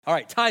All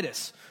right,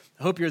 Titus.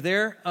 I hope you're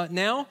there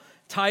now.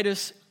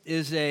 Titus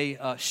is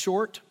a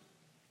short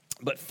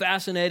but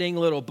fascinating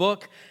little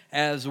book.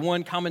 As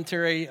one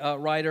commentary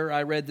writer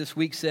I read this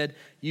week said,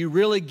 you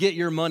really get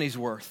your money's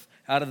worth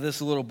out of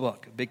this little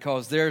book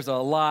because there's a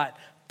lot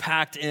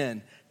packed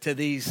in to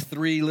these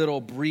three little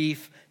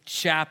brief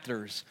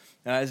chapters.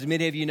 As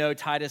many of you know,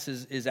 Titus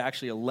is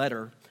actually a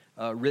letter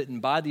written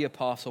by the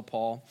Apostle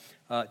Paul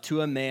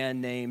to a man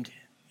named,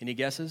 any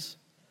guesses?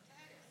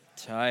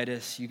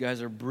 Titus. You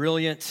guys are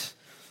brilliant.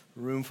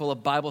 Room full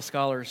of Bible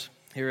scholars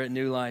here at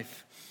New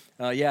Life.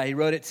 He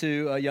wrote it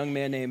to a young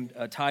man named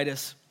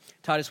Titus.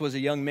 Titus was a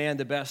young man,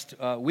 the best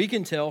we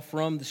can tell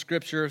from the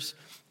scriptures.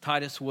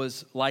 Titus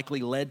was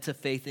likely led to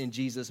faith in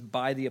Jesus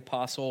by the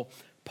Apostle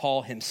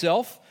Paul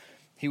himself.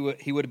 He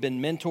would have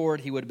been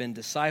mentored, he would have been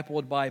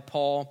discipled by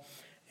Paul,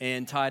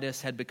 and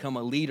Titus had become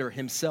a leader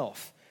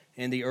himself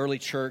in the early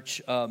church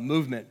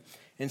movement.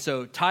 And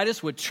so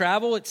Titus would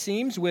travel, it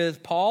seems,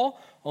 with Paul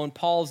on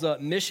Paul's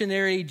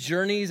missionary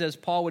journeys as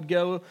Paul would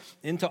go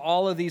into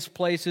all of these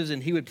places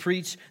and he would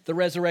preach the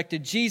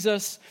resurrected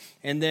Jesus,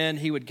 and then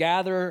he would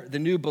gather the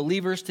new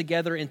believers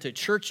together into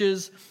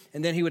churches,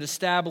 and then he would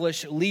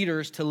establish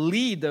leaders to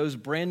lead those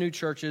brand new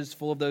churches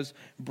full of those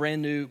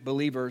brand new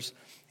believers.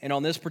 And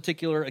on this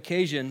particular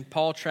occasion,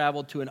 Paul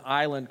traveled to an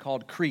island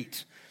called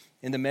Crete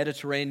in the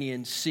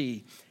Mediterranean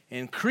Sea.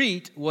 And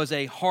Crete was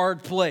a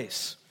hard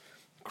place.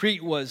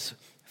 Crete was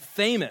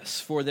famous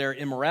for their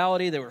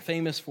immorality. They were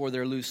famous for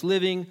their loose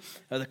living.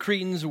 The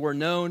Cretans were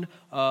known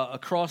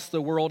across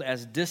the world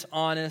as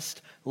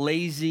dishonest,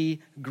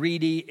 lazy,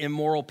 greedy,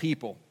 immoral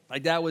people.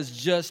 Like that was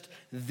just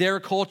their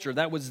culture.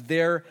 That was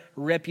their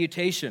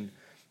reputation.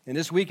 And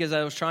this week, as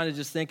I was trying to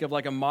just think of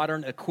like a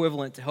modern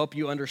equivalent to help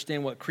you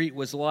understand what Crete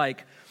was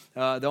like,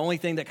 the only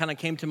thing that kind of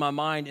came to my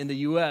mind in the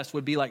U.S.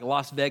 would be like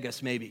Las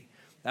Vegas, maybe.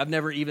 I've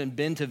never even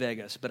been to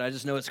Vegas, but I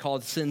just know it's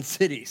called Sin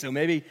City. So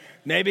maybe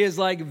it's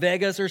like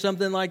Vegas or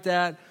something like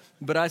that.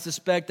 But I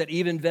suspect that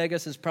even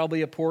Vegas is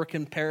probably a poor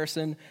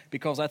comparison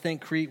because I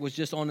think Crete was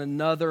just on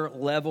another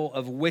level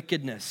of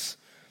wickedness.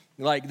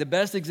 Like the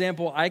best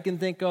example I can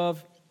think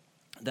of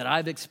that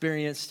I've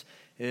experienced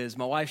is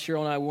my wife Cheryl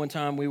and I, one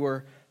time we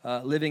were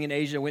living in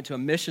Asia, went to a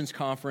missions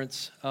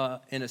conference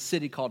in a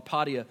city called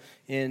Pattaya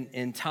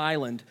in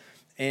Thailand.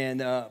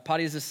 And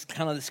Pattaya is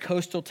this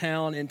coastal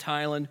town in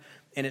Thailand.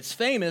 And it's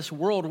famous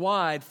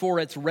worldwide for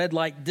its red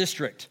light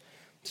district.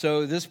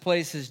 So this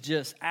place is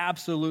just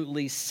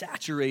absolutely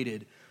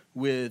saturated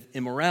with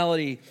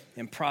immorality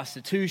and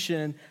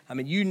prostitution. I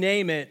mean, you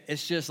name it,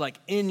 it's just like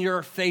in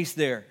your face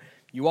there.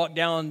 You walk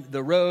down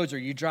the roads or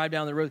you drive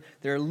down the road,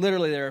 there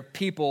are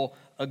people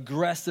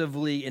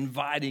aggressively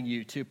inviting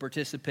you to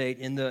participate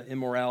in the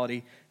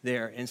immorality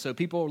there. And so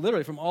people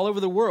literally from all over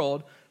the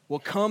world will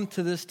come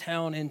to this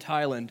town in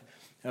Thailand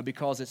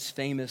because it's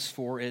famous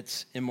for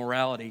its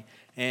immorality.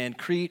 And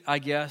Crete, I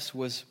guess,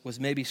 was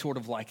maybe sort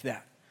of like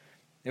that.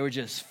 They were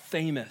just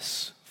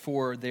famous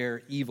for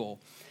their evil.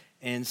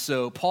 And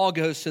so Paul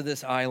goes to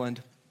this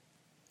island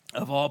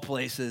of all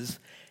places,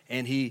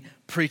 and he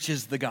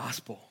preaches the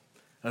gospel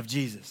of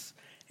Jesus.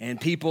 And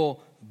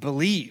people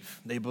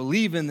believe. They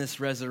believe in this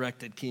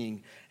resurrected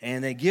king,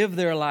 and they give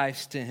their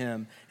lives to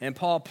him. And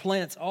Paul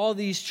plants all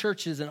these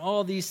churches and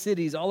all these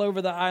cities all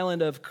over the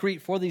island of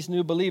Crete for these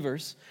new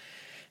believers.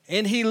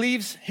 And he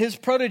leaves his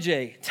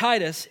protege,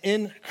 Titus,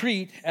 in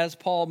Crete as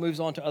Paul moves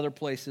on to other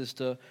places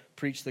to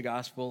preach the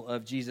gospel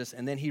of Jesus.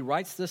 And then he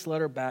writes this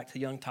letter back to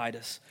young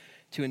Titus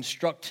to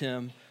instruct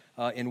him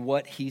in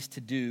what he's to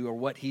do or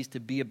what he's to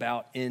be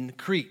about in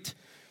Crete.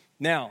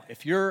 Now,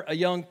 if you're a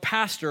young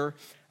pastor,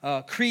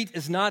 Crete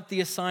is not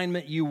the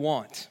assignment you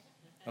want,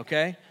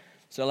 okay?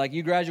 So like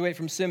you graduate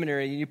from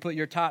seminary and you put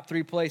your top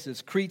 3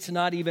 places. Crete's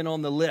not even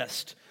on the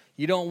list.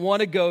 You don't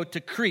want to go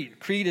to Crete.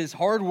 Crete is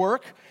hard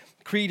work.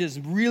 Crete is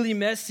really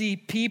messy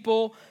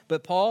people,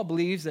 but Paul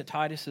believes that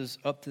Titus is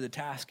up to the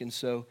task, and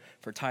so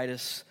for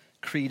Titus,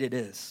 Crete it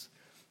is.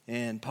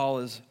 And Paul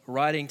is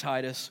writing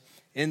Titus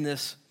in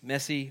this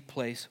messy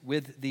place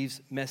with these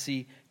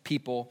messy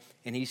people,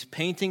 and he's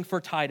painting for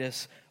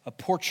Titus a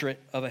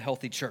portrait of a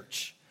healthy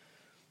church.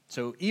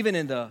 So even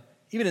in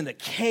the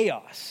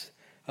chaos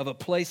of a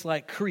place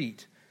like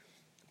Crete,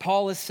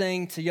 Paul is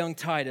saying to young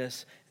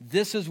Titus,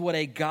 this is what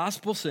a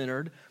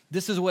gospel-centered,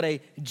 this is what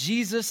a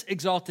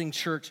Jesus-exalting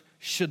church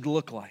should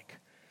look like.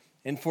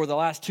 And for the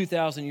last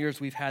 2,000 years,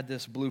 we've had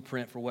this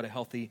blueprint for what a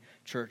healthy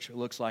church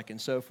looks like.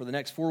 And so for the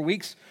next 4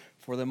 weeks,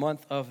 for the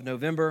month of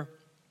November,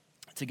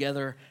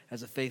 together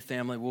as a faith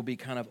family, we'll be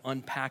kind of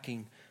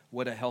unpacking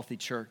what a healthy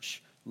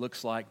church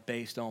looks like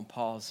based on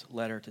Paul's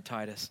letter to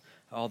Titus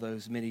all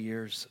those many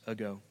years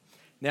ago.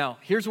 Now,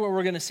 here's what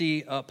we're going to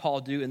see Paul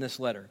do in this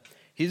letter.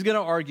 He's going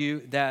to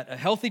argue that a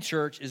healthy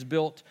church is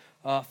built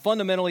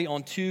fundamentally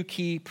on 2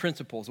 key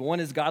principles.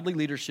 One is godly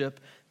leadership.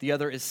 The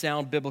other is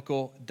sound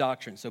biblical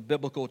doctrine, so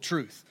biblical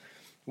truth.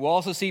 We'll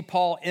also see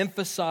Paul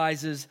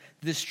emphasizes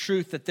this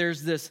truth that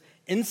there's this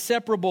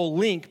inseparable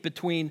link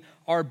between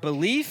our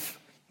belief,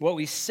 what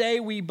we say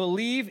we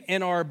believe,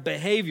 and our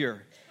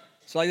behavior.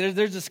 So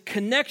there's this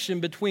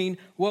connection between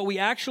what we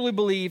actually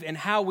believe and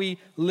how we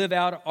live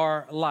out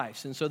our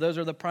lives. And so those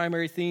are the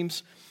primary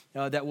themes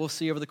that we'll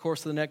see over the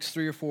course of the next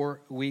 3 or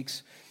 4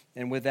 weeks.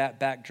 And with that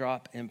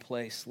backdrop in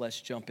place,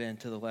 let's jump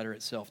into the letter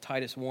itself.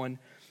 Titus 1,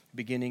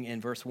 beginning in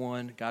verse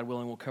 1. God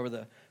willing, we'll cover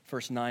the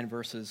first 9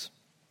 verses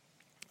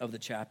of the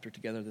chapter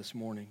together this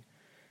morning.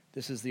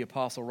 This is the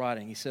apostle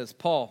writing. He says,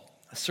 Paul,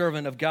 a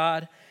servant of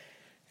God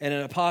and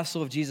an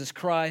apostle of Jesus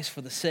Christ for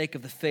the sake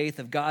of the faith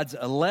of God's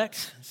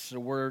elect. This is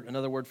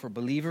another word for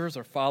believers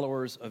or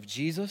followers of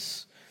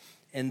Jesus,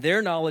 and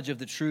their knowledge of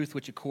the truth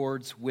which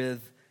accords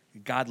with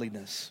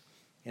godliness,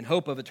 in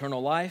hope of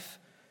eternal life,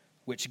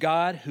 which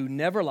God, who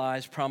never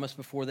lies, promised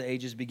before the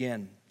ages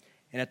began,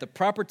 and at the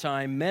proper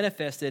time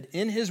manifested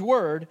in his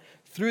word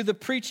through the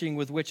preaching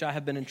with which I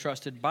have been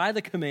entrusted by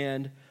the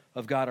command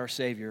of God our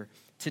Savior,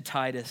 to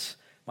Titus,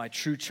 my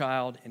true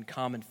child in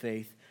common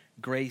faith,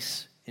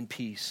 grace and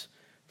peace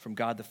from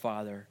God the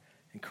Father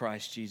and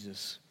Christ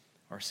Jesus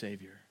our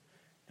Savior.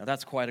 Now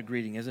that's quite a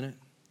greeting, isn't it?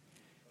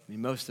 I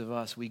mean, most of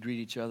us, we greet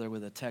each other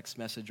with a text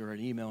message or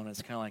an email, and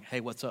it's kind of like, hey,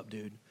 what's up,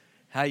 dude?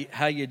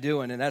 How you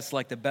doing? And that's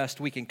like the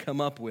best we can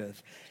come up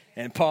with.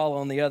 And Paul,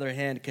 on the other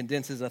hand,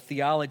 condenses a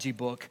theology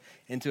book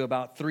into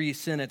about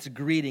 3-sentence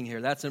greeting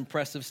here. That's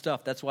impressive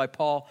stuff. That's why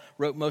Paul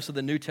wrote most of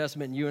the New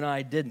Testament and you and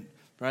I didn't.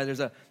 Right?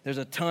 There's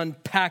a ton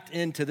packed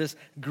into this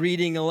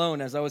greeting alone.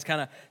 As I was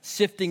kind of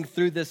sifting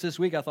through this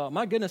week, I thought,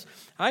 my goodness,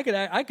 I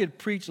could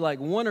preach like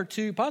 1 or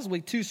 2,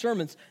 possibly 2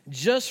 sermons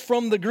just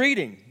from the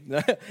greeting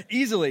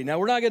easily. Now,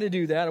 we're not going to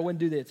do that. I wouldn't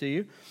do that to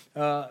you.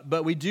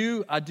 But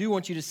I do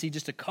want you to see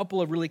just a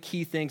couple of really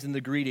key things in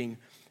the greeting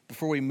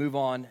before we move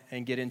on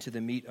and get into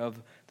the meat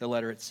of the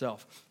letter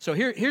itself. So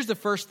here's the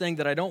first thing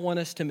that I don't want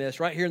us to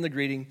miss right here in the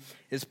greeting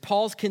is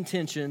Paul's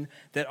contention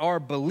that our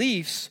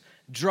beliefs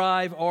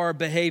drive our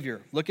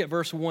behavior. Look at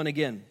verse 1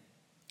 again.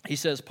 He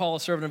says, Paul, a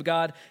servant of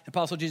God,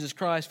 apostle of Jesus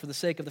Christ, for the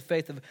sake of the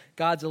faith of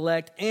God's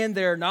elect and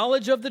their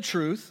knowledge of the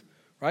truth,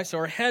 right? So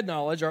our head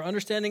knowledge, our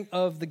understanding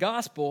of the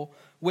gospel,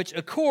 which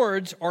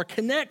accords or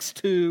connects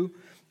to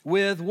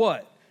with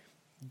what?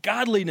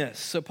 Godliness.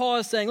 So Paul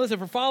is saying, listen,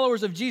 for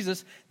followers of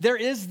Jesus, there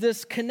is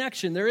this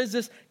connection. There is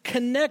this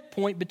connect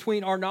point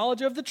between our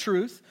knowledge of the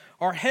truth,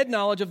 our head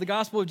knowledge of the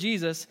gospel of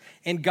Jesus,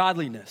 and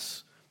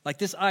godliness. Like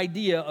this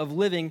idea of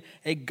living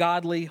a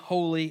godly,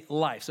 holy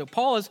life. So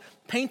Paul is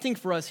painting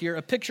for us here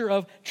a picture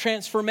of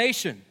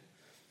transformation.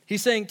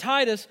 He's saying,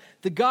 Titus,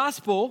 the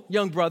gospel,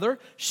 young brother,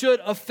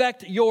 should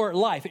affect your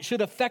life. It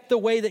should affect the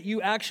way that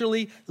you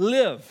actually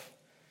live.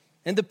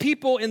 And the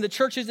people in the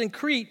churches in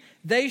Crete,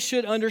 they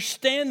should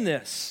understand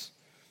this.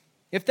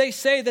 If they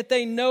say that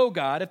they know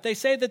God, if they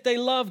say that they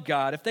love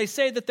God, if they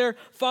say that they're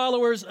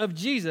followers of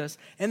Jesus,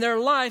 and their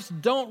lives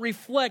don't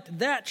reflect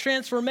that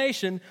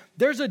transformation,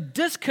 there's a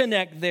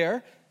disconnect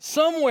there,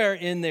 somewhere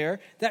in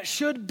there, that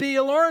should be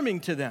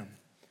alarming to them.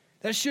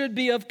 That should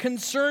be of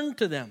concern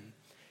to them.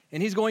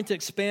 And he's going to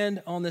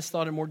expand on this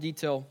thought in more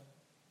detail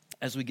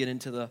as we get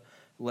into the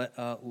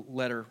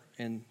letter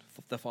in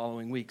the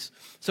following weeks.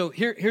 So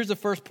here's the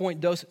first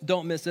point.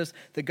 Don't miss this.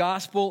 The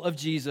gospel of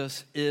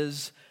Jesus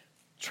is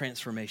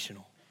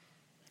transformational.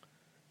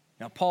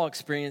 Now, Paul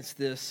experienced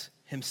this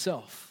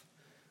himself.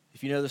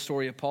 If you know the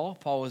story of Paul,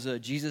 Paul was a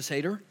Jesus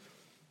hater.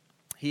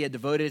 He had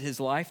devoted his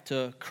life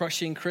to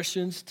crushing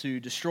Christians, to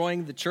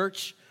destroying the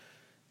church,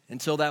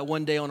 until that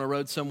one day on a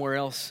road somewhere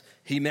else,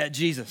 he met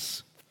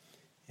Jesus.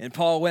 And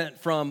Paul went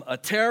from a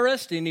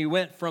terrorist, and he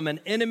went from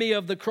an enemy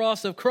of the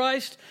cross of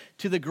Christ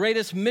to the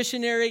greatest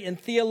missionary and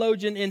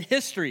theologian in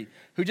history,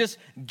 who just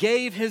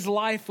gave his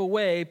life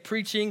away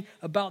preaching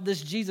about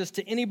this Jesus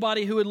to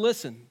anybody who would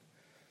listen.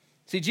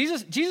 See,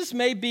 Jesus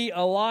may be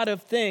a lot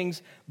of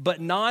things,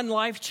 but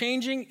non-life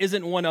changing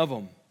isn't one of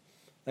them.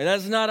 Like,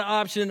 that's not an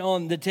option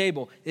on the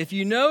table. If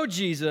you know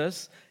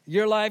Jesus,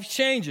 your life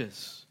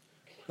changes.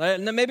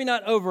 Maybe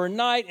not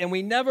overnight, and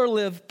we never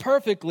live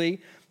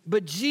perfectly,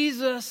 but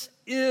Jesus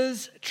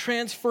is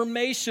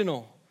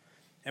transformational.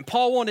 And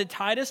Paul wanted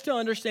Titus to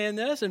understand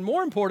this, and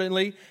more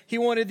importantly, he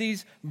wanted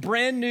these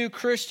brand new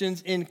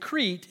Christians in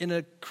Crete, in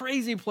a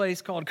crazy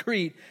place called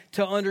Crete,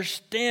 to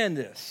understand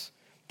this,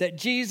 that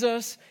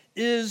Jesus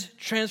is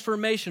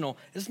transformational.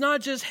 It's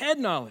not just head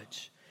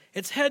knowledge.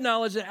 It's head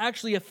knowledge that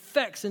actually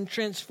affects and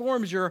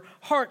transforms your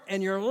heart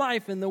and your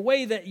life and the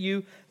way that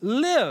you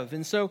live.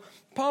 And so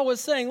Paul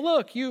was saying,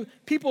 look, you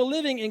people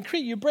living in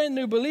Crete, you brand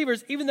new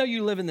believers, even though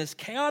you live in this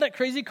chaotic,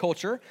 crazy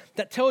culture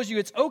that tells you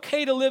it's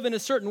okay to live in a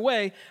certain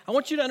way, I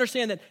want you to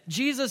understand that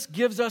Jesus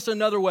gives us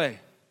another way.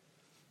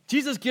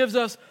 Jesus gives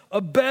us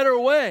a better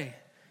way.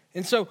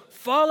 And so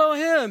follow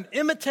him,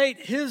 imitate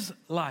his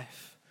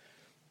life.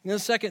 And the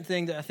second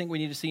thing that I think we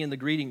need to see in the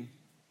greeting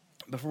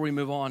before we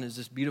move on is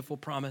this beautiful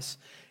promise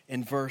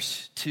in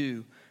verse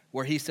 2,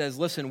 where he says,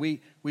 listen, we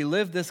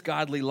live this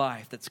godly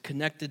life that's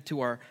connected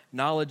to our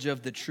knowledge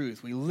of the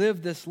truth. We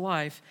live this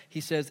life, he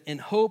says, in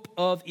hope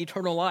of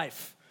eternal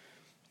life,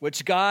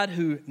 which God,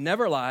 who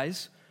never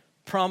lies,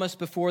 promised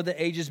before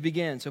the ages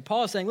began. So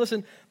Paul is saying,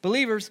 listen,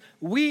 believers,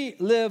 we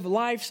live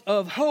lives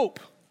of hope.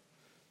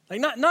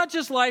 Like not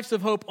just lives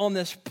of hope on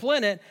this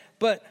planet,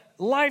 but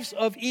lives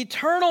of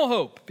eternal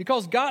hope,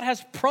 because God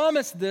has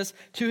promised this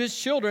to his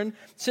children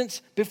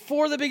since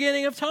before the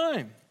beginning of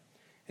time.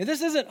 And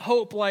this isn't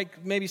hope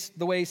like maybe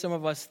the way some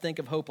of us think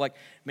of hope, like,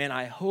 man,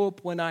 I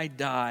hope when I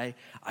die,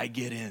 I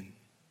get in.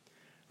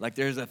 Like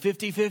there's a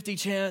 50-50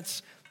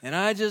 chance, and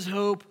I just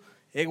hope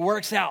it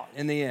works out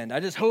in the end. I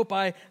just hope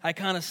I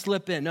kind of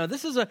slip in. No,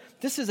 this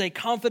is a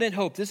confident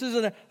hope. This is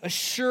an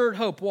assured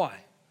hope. Why?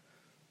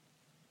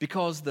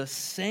 Because the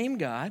same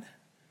God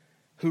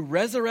who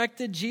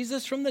resurrected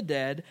Jesus from the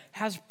dead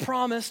has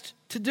promised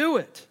to do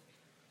it.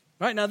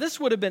 Right? Now, this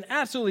would have been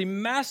absolutely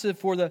massive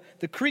for the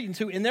Cretans,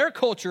 who in their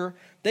culture,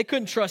 they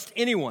couldn't trust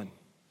anyone.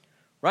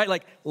 Right?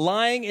 Like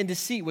lying and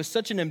deceit was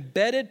such an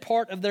embedded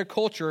part of their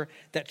culture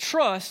that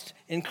trust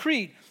in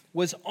Crete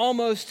was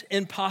almost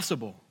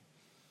impossible.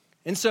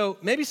 And so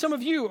maybe some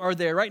of you are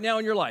there right now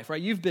in your life,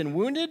 right? You've been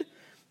wounded,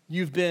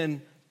 you've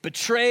been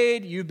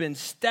betrayed, you've been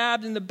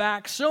stabbed in the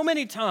back so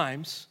many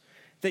times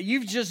that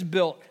you've just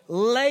built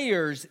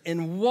layers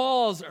and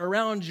walls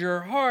around your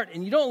heart,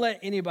 and you don't let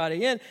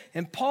anybody in.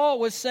 And Paul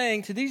was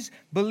saying to these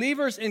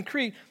believers in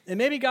Crete, and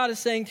maybe God is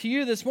saying to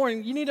you this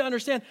morning, you need to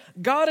understand,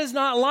 God is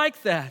not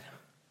like that.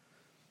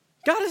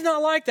 God is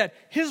not like that.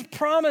 His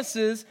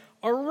promises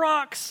are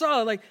rock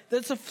solid. Like,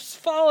 that's a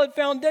solid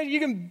foundation. You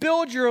can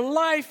build your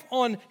life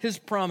on his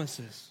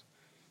promises.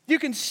 You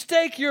can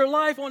stake your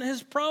life on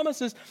his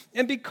promises.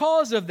 And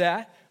because of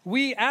that,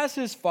 we as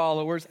his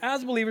followers,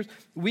 as believers,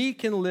 we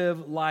can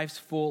live lives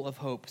full of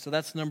hope. So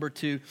that's number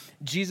 2.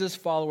 Jesus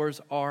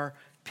followers are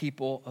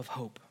people of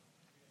hope.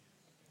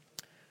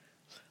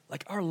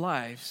 Like our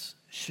lives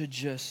should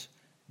just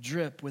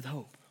drip with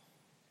hope.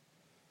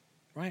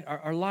 Right?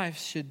 Our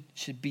lives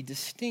should be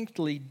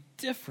distinctly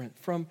different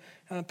from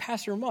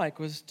Pastor Mike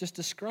was just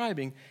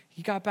describing.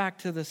 He got back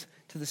to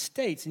the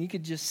States, and you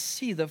could just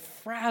see the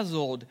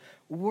frazzled,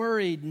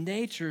 worried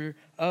nature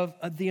of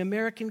the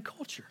American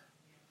culture.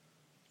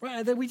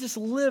 Right? That we just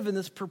live in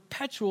this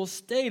perpetual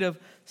state of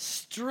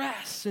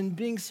stress and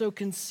being so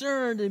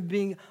concerned and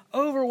being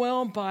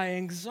overwhelmed by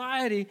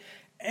anxiety.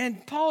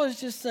 And Paul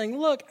is just saying,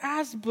 look,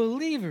 as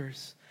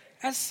believers,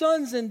 as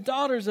sons and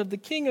daughters of the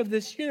King of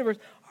this universe,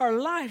 our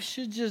life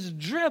should just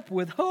drip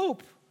with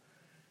hope.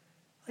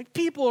 Like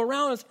people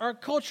around us, our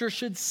culture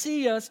should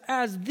see us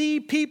as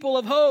the people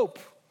of hope.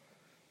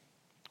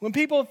 When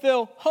people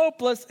feel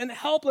hopeless and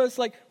helpless,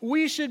 like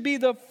we should be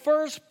the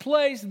first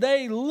place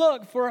they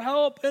look for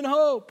help and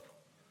hope.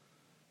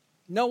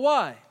 Now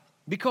why?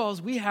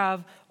 Because we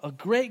have a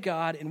great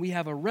God and we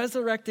have a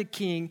resurrected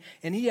King,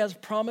 and he has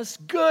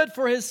promised good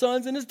for his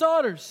sons and his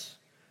daughters.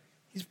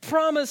 He's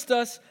promised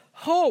us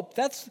hope.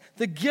 That's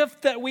the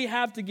gift that we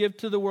have to give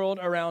to the world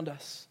around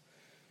us.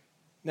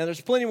 Now,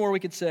 there's plenty more we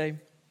could say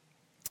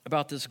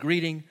about this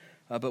greeting,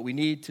 but we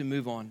need to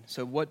move on.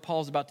 So what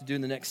Paul's about to do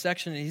in the next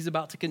section, he's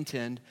about to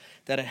contend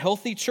that a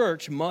healthy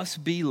church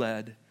must be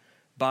led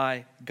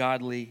by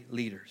godly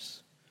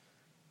leaders.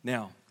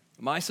 Now,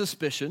 my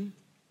suspicion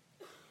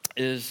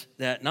is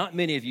that not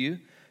many of you,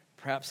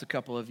 perhaps a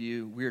couple of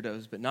you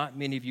weirdos, but not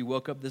many of you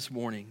woke up this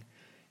morning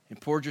and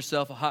poured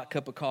yourself a hot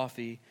cup of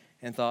coffee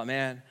and thought,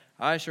 man,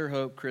 I sure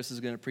hope Chris is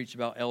going to preach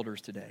about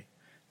elders today.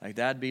 Like,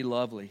 that'd be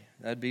lovely.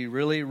 That'd be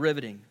really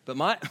riveting. But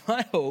my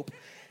hope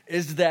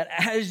is that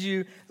as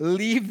you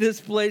leave this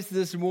place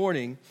this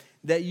morning,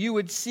 that you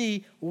would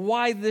see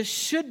why this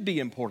should be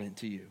important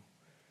to you.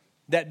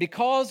 That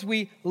because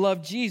we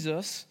love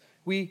Jesus,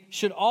 we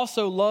should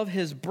also love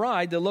his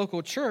bride, the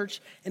local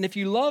church. And if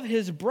you love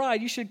his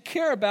bride, you should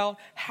care about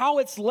how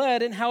it's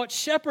led and how it's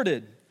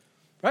shepherded.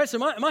 Right? So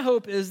my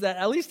hope is that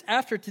at least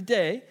after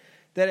today,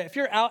 that if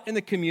you're out in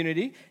the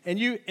community and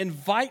you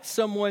invite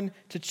someone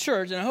to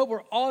church, and I hope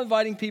we're all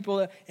inviting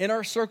people in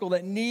our circle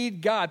that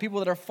need God, people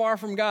that are far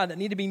from God, that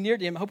need to be near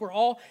to him. I hope we're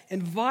all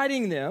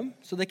inviting them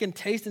so they can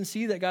taste and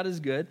see that God is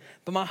good.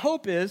 But my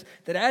hope is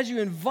that as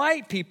you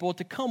invite people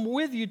to come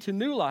with you to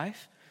New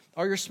Life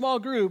or your small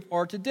group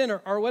or to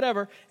dinner or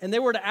whatever, and if they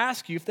were to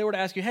ask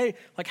you, hey,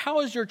 like,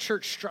 how is your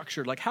church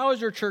structured? Like, how is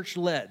your church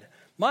led?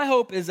 My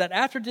hope is that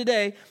after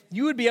today,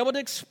 you would be able to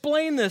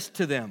explain this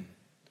to them.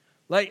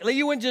 Like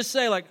you wouldn't just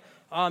say like,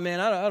 oh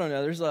man, I don't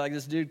know. There's like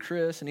this dude,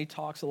 Chris, and he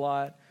talks a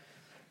lot.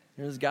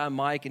 There's this guy,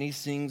 Mike, and he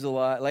sings a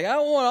lot. Like, I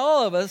want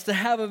all of us to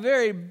have a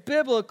very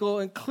biblical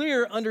and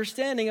clear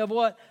understanding of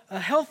what a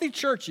healthy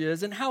church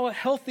is and how a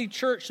healthy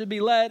church should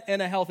be led in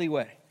a healthy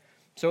way.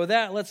 So with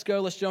that, let's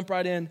jump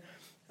right in.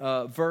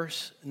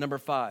 Verse number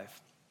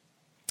 5.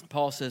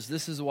 Paul says,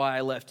 this is why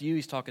I left you.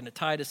 He's talking to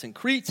Titus in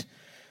Crete,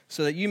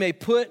 so that you may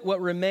put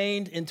what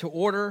remained into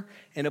order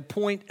and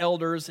appoint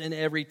elders in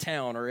every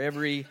town or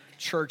every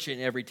church in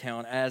every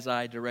town as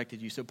I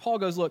directed you. So Paul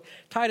goes, look,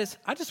 Titus,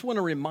 I just want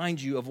to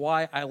remind you of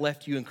why I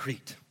left you in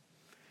Crete.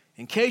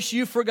 In case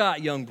you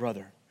forgot, young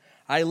brother,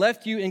 I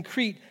left you in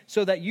Crete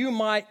so that you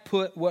might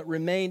put what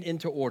remained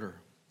into order.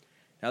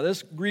 Now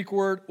this Greek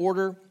word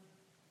order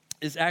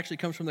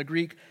comes from the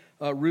Greek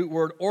root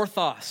word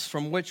orthos,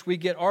 from which we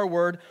get our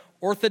word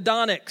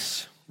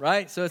orthodontics,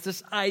 right? So it's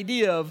this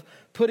idea of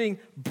putting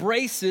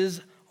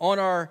braces on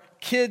our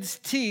kids'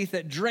 teeth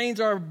that drains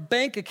our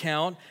bank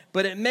account,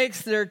 but it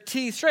makes their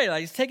teeth straight.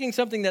 Like he's taking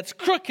something that's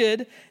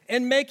crooked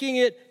and making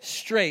it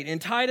straight. In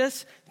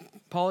Titus,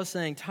 Paul is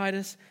saying,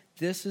 Titus,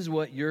 this is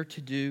what you're to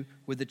do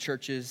with the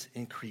churches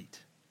in Crete.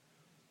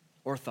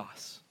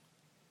 Orthos.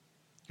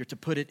 You're to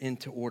put it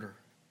into order.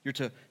 You're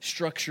to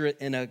structure it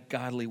in a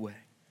godly way.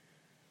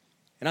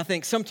 And I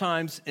think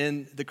sometimes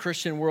in the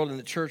Christian world, in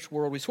the church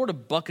world, we sort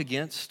of buck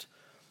against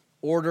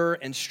order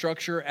and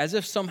structure as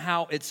if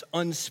somehow it's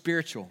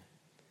unspiritual.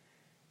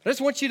 But I just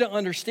want you to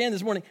understand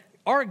this morning,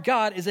 our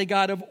God is a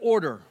God of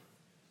order.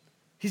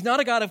 He's not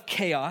a God of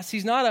chaos.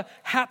 He's not a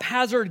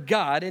haphazard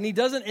God, and he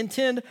doesn't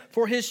intend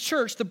for his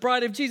church, the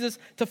bride of Jesus,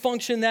 to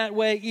function that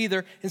way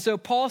either. And so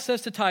Paul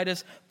says to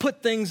Titus,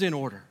 put things in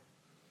order.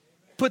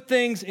 Put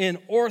things in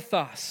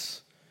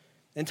orthos.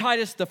 And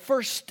Titus, the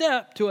first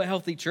step to a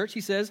healthy church,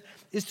 he says,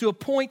 is to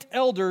appoint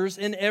elders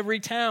in every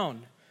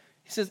town.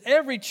 He says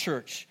every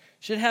church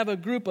should have a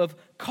group of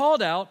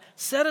called out,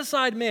 set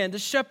aside men to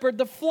shepherd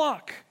the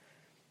flock.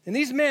 And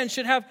these men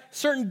should have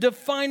certain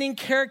defining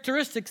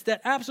characteristics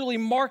that absolutely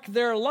mark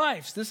their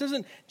lives. This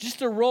isn't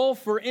just a role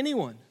for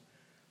anyone.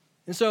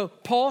 And so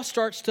Paul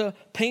starts to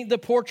paint the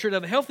portrait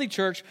of a healthy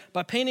church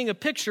by painting a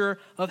picture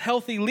of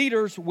healthy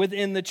leaders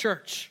within the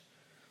church.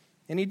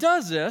 And he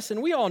does this,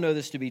 and we all know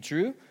this to be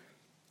true.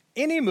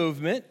 Any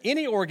movement,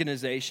 any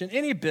organization,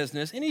 any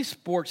business, any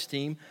sports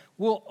team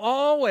will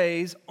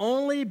always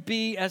only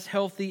be as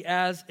healthy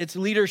as its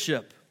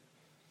leadership.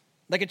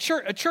 Like a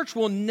church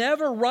will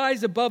never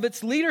rise above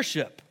its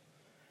leadership.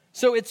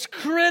 So it's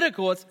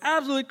critical, it's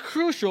absolutely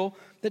crucial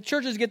that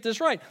churches get this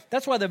right.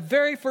 That's why the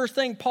very first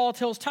thing Paul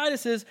tells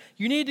Titus is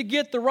you need to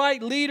get the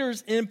right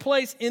leaders in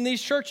place in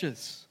these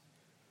churches.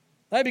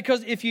 Right?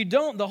 Because if you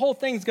don't, the whole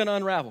thing's going to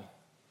unravel.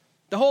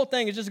 The whole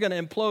thing is just going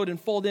to implode and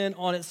fold in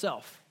on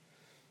itself.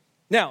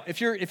 Now,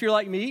 if you're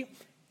like me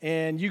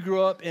and you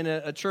grew up in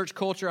a church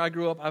culture,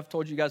 I've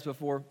told you guys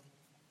before,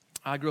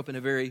 I grew up in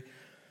a very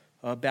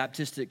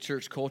Baptistic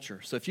church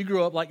culture. So if you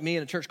grew up like me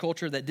in a church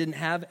culture that didn't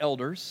have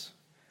elders,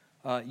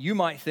 you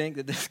might think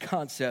that this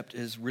concept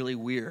is really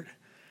weird.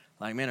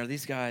 Like, man, are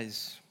these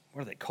guys,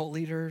 what are they, cult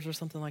leaders or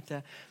something like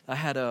that? I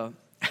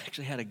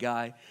actually had a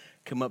guy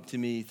come up to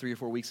me 3 or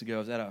 4 weeks ago. I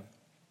was at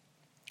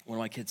one of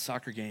my kids'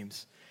 soccer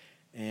games,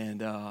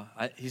 and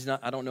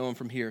I don't know him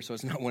from here, so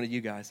it's not one of you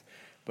guys.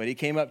 But he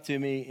came up to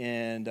me,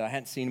 and I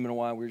hadn't seen him in a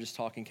while. We were just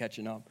talking,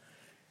 catching up.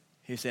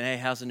 He said, hey,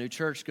 how's the new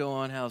church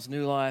going? How's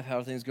New Life? How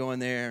are things going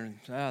there?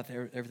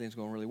 And everything's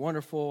going really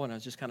wonderful. And I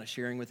was just kind of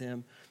sharing with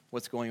him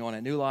what's going on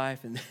at New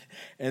Life. And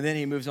then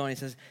he moves on. He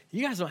says,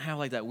 you guys don't have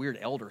like that weird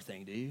elder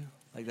thing, do you?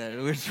 Like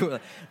that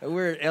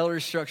weird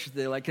elder structure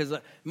thing. Like, because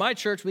my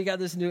church, we got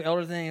this new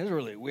elder thing. It's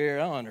really weird.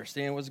 I don't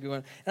understand what's going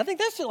on. And I think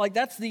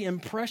that's the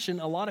impression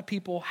a lot of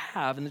people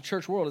have in the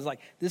church world is like,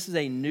 this is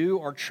a new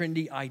or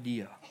trendy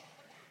idea.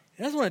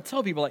 And I just want to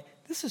tell people, like,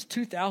 this is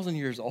 2,000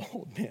 years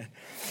old, man.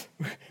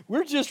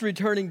 We're just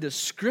returning to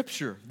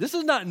Scripture. This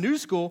is not new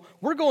school.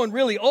 We're going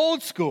really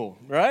old school,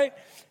 right?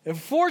 And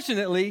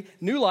fortunately,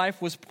 New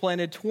Life was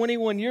planted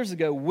 21 years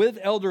ago with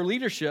elder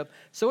leadership,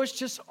 so it's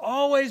just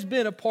always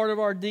been a part of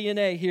our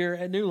DNA here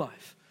at New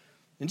Life.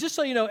 And just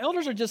so you know,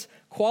 elders are just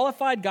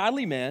qualified,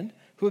 godly men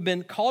who have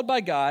been called by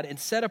God and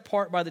set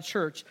apart by the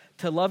church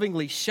to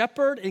lovingly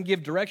shepherd and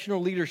give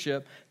directional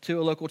leadership to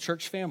a local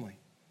church family.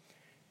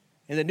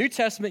 And the New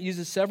Testament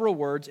uses several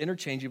words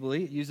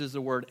interchangeably. It uses the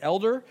word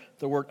elder,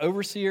 the word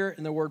overseer,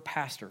 and the word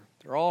pastor.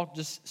 They're all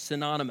just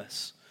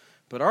synonymous.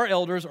 But our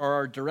elders are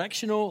our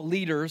directional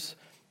leaders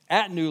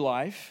at New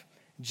Life,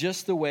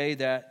 just the way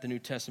that the New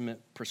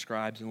Testament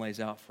prescribes and lays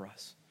out for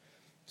us.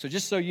 So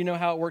just so you know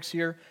how it works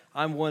here,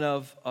 I'm one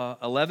of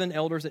 11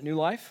 elders at New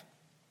Life.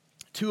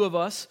 2 of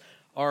us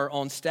are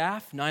on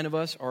staff. 9 of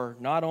us are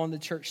not on the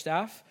church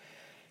staff.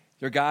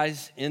 They're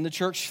guys in the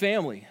church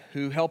family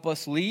who help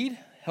us lead,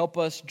 help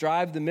us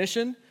drive the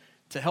mission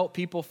to help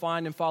people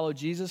find and follow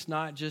Jesus,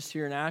 not just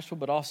here in Asheville,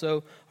 but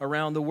also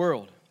around the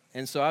world.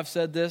 And so I've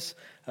said this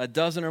a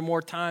dozen or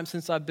more times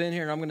since I've been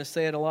here, and I'm going to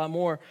say it a lot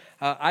more.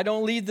 I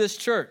don't lead this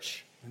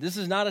church. This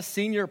is not a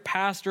senior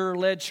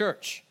pastor-led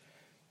church.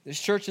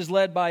 This church is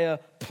led by a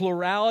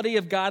plurality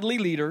of godly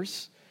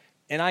leaders,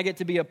 and I get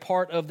to be a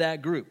part of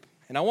that group.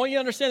 And I want you to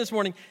understand this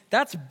morning,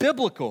 that's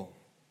biblical.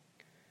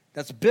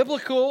 That's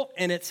biblical,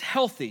 and it's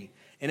healthy.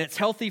 And it's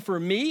healthy for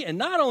me, and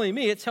not only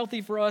me, it's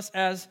healthy for us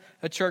as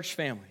a church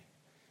family.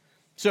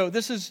 So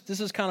this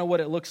is kind of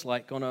what it looks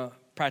like on a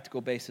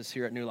practical basis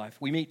here at New Life.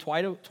 We meet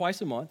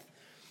twice a month.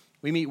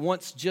 We meet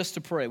once just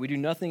to pray. We do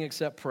nothing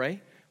except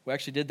pray. We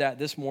actually did that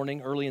this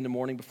morning, early in the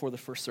morning before the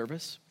first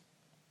service.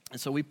 And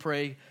so we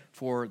pray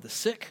for the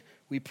sick.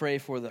 We pray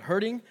for the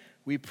hurting.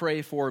 We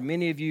pray for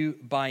many of you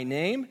by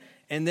name.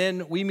 And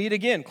then we meet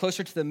again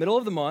closer to the middle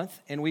of the month,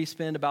 and we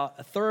spend about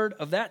a third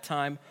of that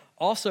time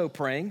also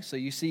praying. So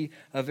you see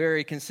a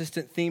very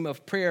consistent theme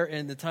of prayer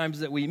in the times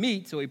that we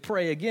meet. So we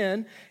pray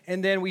again,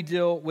 and then we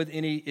deal with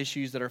any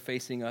issues that are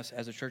facing us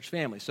as a church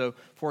family. So,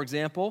 for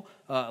example,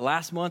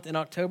 last month in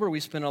October, we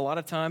spent a lot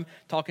of time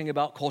talking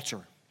about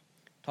culture.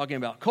 talking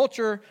about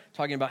culture,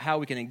 talking about how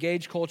we can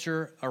engage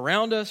culture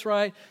around us,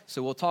 right?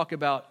 So we'll talk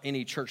about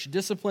any church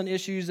discipline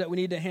issues that we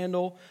need to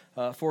handle.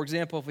 For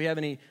example, if we have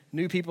any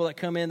new people that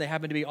come in, they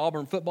happen to be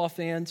Auburn football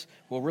fans,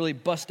 we'll really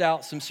bust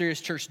out some serious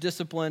church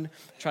discipline,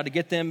 try to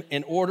get them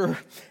in order,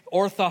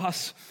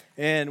 orthos,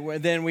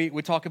 and then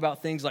we talk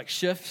about things like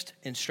shift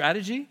and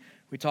strategy.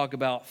 We talk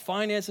about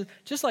finances,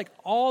 just like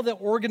all the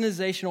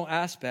organizational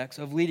aspects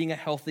of leading a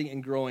healthy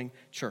and growing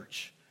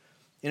church.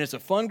 And it's a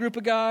fun group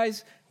of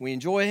guys. We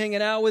enjoy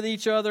hanging out with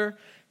each other.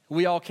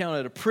 We all count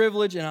it a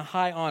privilege and a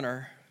high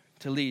honor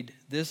to lead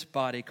this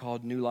body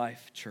called New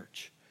Life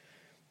Church.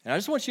 And I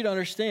just want you to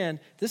understand,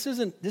 this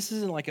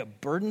isn't like a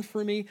burden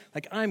for me.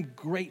 Like, I'm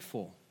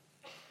grateful.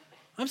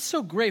 I'm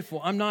so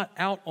grateful I'm not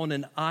out on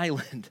an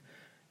island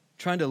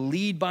trying to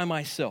lead by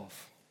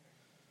myself.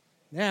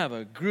 I have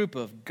a group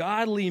of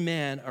godly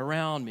men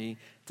around me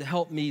to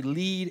help me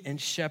lead and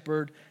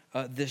shepherd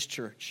this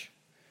church.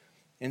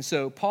 And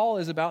so Paul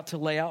is about to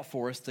lay out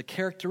for us the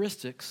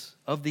characteristics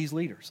of these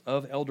leaders,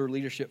 of elder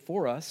leadership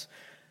for us.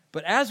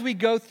 But as we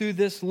go through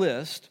this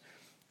list,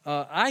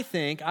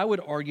 I would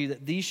argue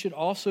that these should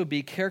also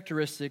be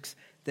characteristics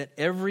that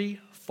every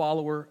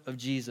follower of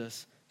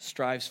Jesus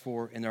strives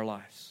for in their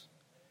lives.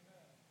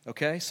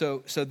 Okay,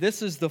 so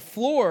this is the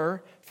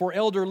floor for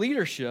elder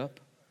leadership,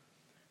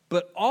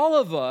 but all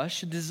of us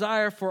should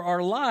desire for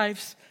our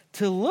lives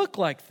to look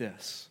like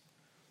this.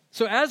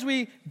 So as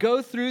we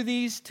go through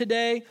these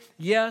today,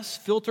 yes,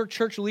 filter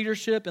church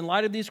leadership in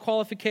light of these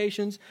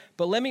qualifications,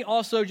 but let me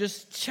also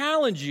just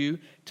challenge you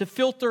to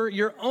filter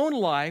your own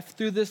life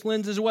through this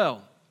lens as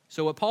well.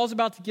 So what Paul's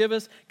about to give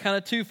us, kind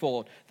of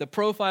twofold, the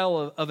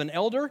profile of an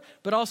elder,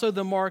 but also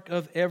the mark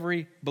of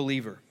every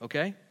believer,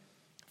 okay?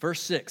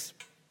 Verse 6,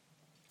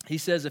 he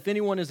says, if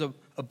anyone is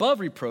above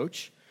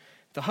reproach,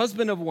 the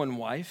husband of one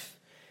wife,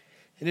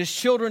 and his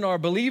children are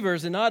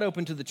believers and not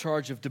open to the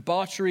charge of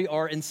debauchery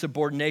or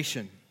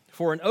insubordination.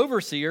 For an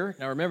overseer,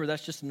 now remember,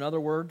 that's just another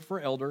word for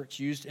elder. It's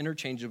used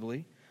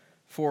interchangeably.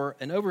 For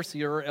an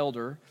overseer or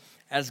elder,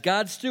 as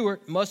God's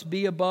steward, must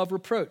be above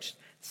reproach.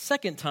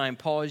 Second time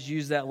Paul has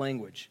used that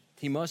language.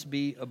 He must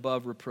be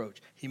above reproach.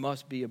 He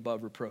must be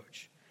above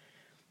reproach.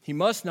 He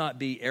must not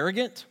be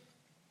arrogant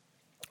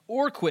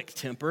or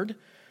quick-tempered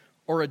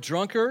or a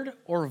drunkard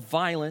or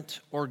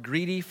violent or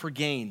greedy for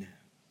gain.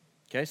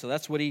 Okay, so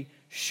that's what he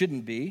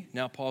shouldn't be.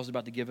 Now Paul's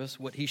about to give us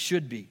what he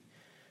should be.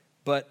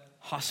 But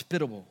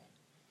hospitable,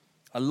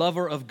 a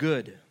lover of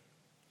good,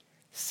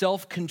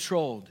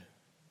 self-controlled,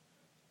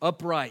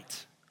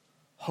 upright,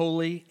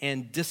 holy,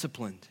 and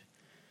disciplined.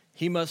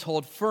 He must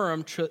hold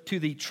firm to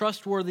the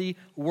trustworthy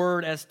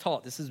word as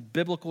taught. This is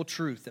biblical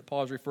truth that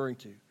Paul is referring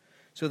to,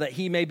 so that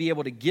he may be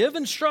able to give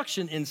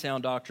instruction in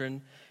sound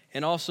doctrine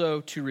and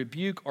also to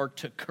rebuke or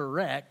to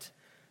correct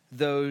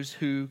those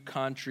who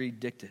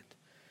contradict it.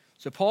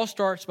 So Paul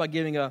starts by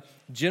giving a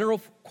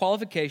general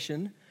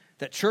qualification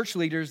that church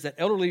leaders, that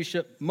elder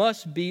leadership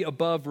must be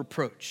above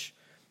reproach.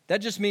 That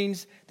just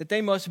means that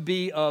they must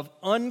be of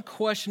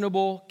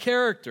unquestionable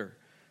character.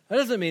 That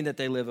doesn't mean that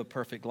they live a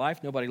perfect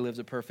life. Nobody lives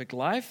a perfect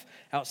life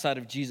outside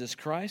of Jesus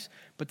Christ.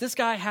 But this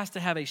guy has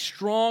to have a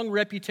strong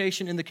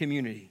reputation in the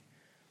community,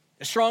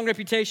 a strong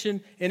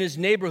reputation in his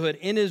neighborhood,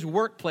 in his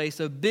workplace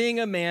of being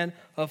a man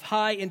of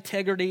high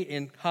integrity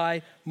and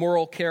high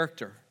moral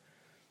character.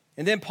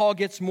 And then Paul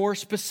gets more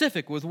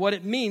specific with what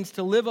it means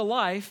to live a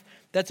life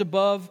that's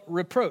above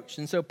reproach.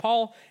 And so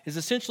Paul is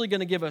essentially going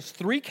to give us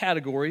three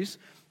categories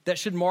that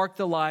should mark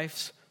the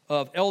lives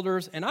of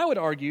elders, and I would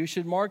argue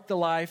should mark the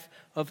life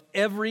of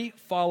every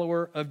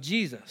follower of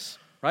Jesus,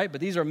 right?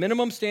 But these are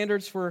minimum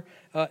standards for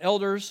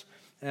elders,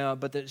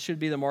 but that should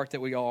be the mark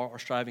that we all are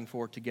striving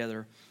for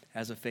together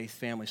as a faith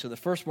family. So the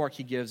first mark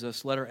he gives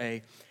us, letter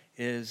A,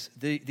 is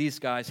these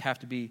guys have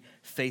to be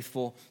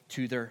faithful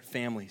to their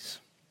families.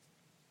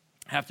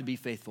 Have to be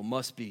faithful,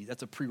 must be.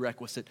 That's a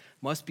prerequisite.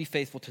 Must be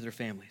faithful to their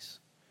families.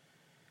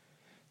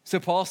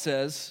 So Paul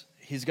says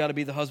he's got to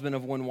be the husband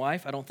of one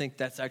wife. I don't think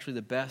that's actually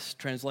the best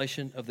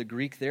translation of the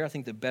Greek there. I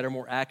think the better,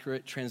 more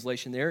accurate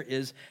translation there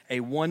is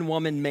a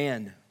one-woman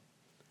man.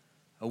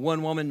 A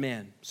one-woman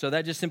man. So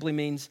that just simply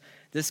means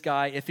this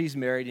guy, if he's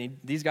married, and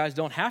these guys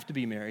don't have to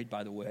be married,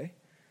 by the way.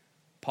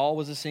 Paul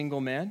was a single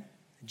man.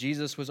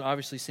 Jesus was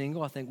obviously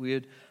single. I think we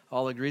would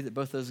all agree that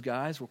both those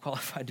guys were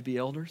qualified to be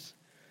elders.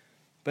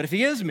 But if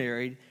he is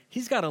married,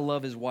 he's got to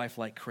love his wife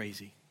like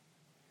crazy.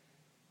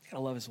 He's got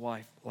to love his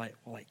wife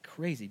like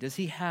crazy. Does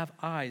he have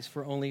eyes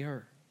for only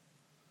her?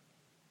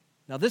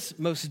 Now, this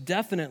most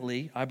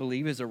definitely, I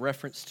believe, is a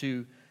reference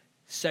to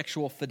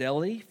sexual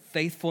fidelity,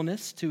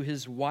 faithfulness to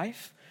his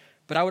wife.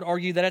 But I would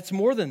argue that it's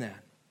more than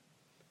that.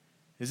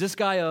 Is this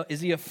guy,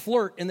 is he a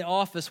flirt in the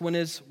office when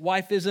his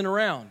wife isn't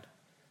around?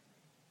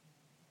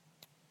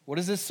 What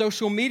does his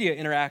social media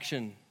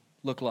interaction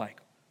look like?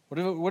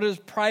 What does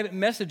private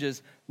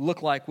messages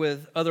look like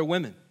with other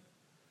women?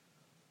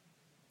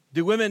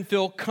 Do women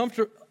feel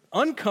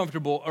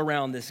uncomfortable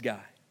around this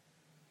guy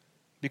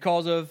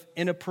because of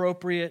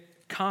inappropriate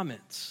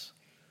comments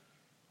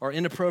or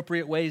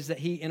inappropriate ways that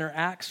he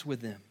interacts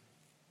with them?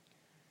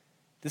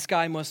 This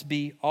guy must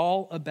be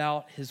all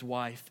about his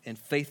wife and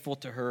faithful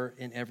to her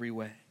in every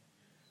way.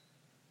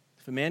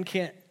 If a man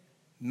can't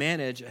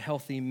manage a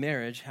healthy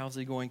marriage, how's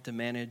he going to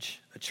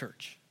manage a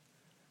church?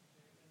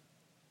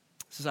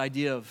 This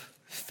idea of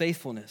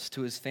faithfulness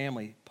to his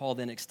family, Paul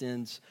then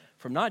extends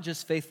from not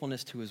just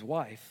faithfulness to his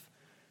wife,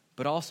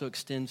 but also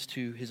extends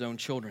to his own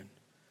children.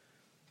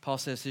 Paul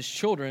says his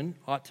children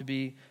ought to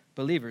be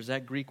believers.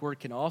 That Greek word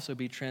can also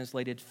be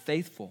translated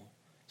faithful.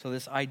 So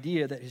this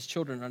idea that his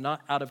children are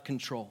not out of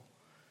control.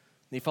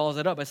 And he follows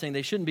that up by saying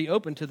they shouldn't be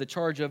open to the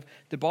charge of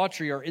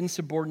debauchery or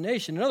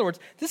insubordination. In other words,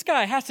 this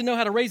guy has to know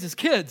how to raise his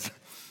kids.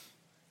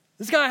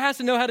 This guy has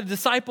to know how to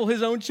disciple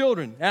his own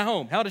children at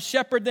home, how to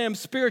shepherd them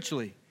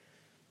spiritually.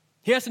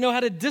 He has to know how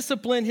to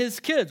discipline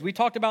his kids. We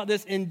talked about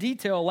this in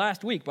detail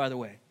last week, by the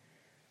way.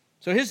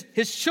 So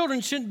his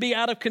children shouldn't be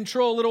out of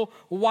control, little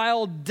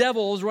wild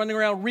devils running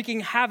around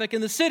wreaking havoc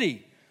in the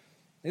city.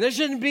 That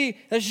shouldn't be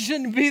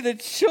the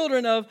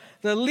children of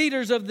the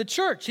leaders of the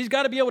church. He's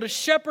got to be able to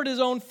shepherd his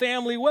own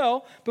family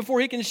well before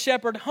he can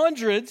shepherd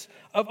hundreds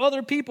of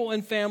other people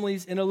and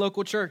families in a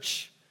local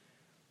church.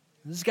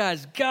 This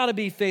guy's got to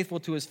be faithful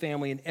to his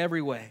family in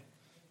every way.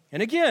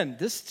 And again,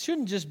 this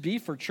shouldn't just be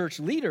for church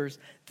leaders.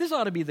 This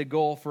ought to be the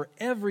goal for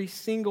every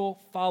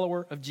single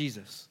follower of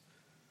Jesus.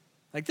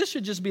 Like this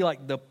should just be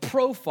like the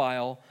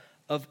profile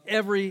of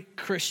every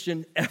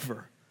Christian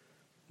ever,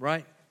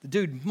 right? The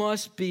dude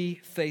must be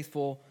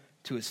faithful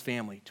to his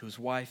family, to his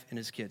wife and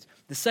his kids.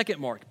 The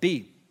second mark,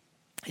 B,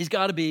 he's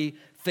got to be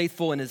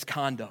faithful in his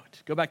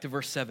conduct. Go back to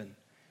verse 7.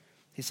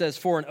 He says,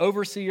 for an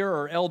overseer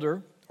or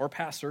elder or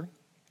pastor,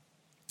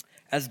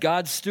 as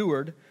God's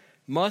steward,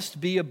 must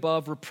be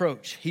above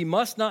reproach. He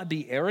must not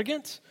be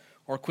arrogant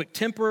or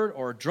quick-tempered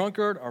or a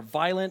drunkard or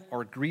violent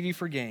or greedy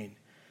for gain,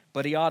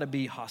 but he ought to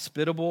be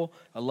hospitable,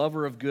 a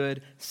lover of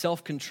good,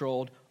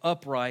 self-controlled,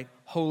 upright,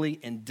 holy,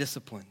 and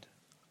disciplined.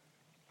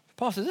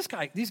 Paul says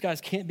these guys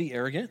can't be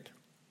arrogant.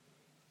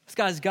 This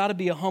guy's got to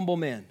be a humble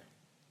man.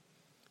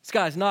 This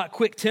guy's not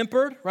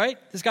quick-tempered, right?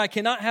 This guy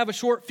cannot have a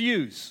short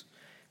fuse.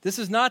 This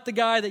is not the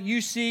guy that you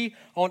see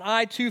on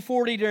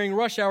I-240 during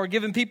rush hour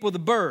giving people the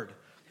bird.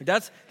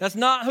 That's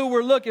not who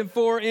we're looking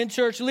for in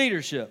church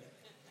leadership,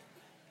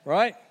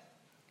 right?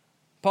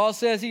 Paul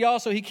says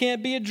he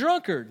can't be a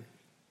drunkard.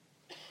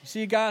 You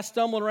see a guy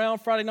stumbling around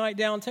Friday night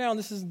downtown.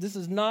 This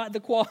is not the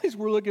qualities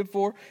we're looking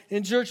for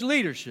in church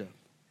leadership.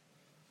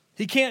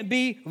 He can't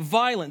be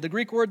violent. The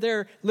Greek word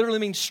there literally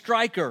means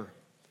striker.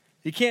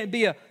 He can't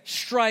be a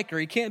striker.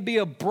 He can't be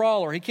a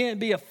brawler. He can't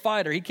be a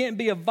fighter. He can't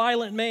be a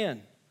violent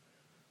man.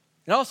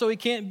 And also, he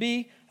can't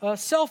be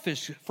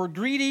selfish for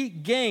greedy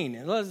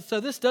gain. So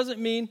this doesn't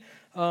mean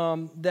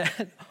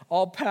that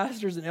all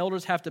pastors and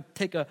elders have to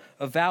take a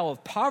vow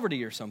of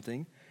poverty or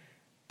something,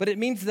 but it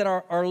means that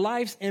our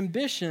life's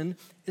ambition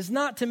is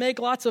not to make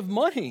lots of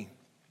money.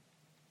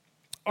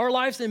 Our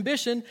life's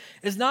ambition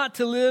is not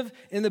to live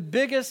in the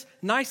biggest,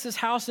 nicest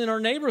house in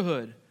our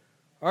neighborhood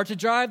or to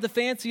drive the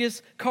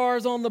fanciest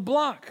cars on the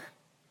block.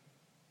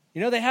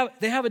 You know, they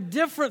have a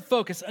different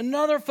focus,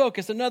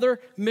 another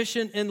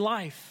mission in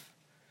life.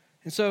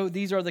 And so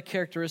these are the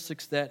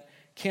characteristics that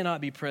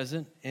cannot be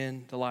present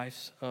in the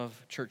lives of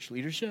church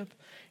leadership.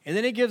 And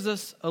then it gives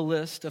us a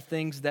list of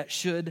things that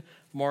should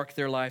mark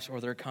their lives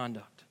or their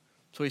conduct.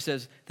 So he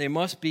says they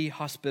must be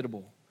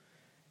hospitable.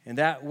 And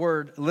that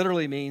word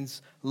literally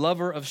means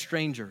lover of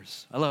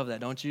strangers. I love that,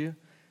 don't you?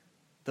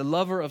 The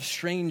lover of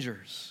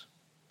strangers.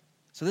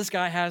 So this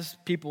guy has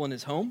people in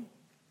his home.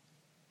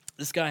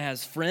 This guy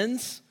has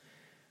friends.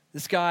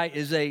 This guy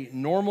is a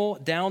normal,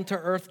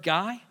 down-to-earth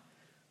guy.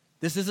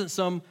 This isn't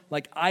some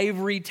like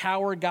ivory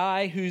tower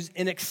guy who's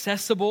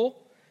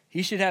inaccessible.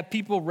 He should have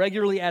people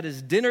regularly at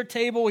his dinner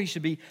table. He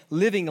should be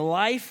living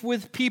life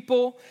with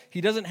people.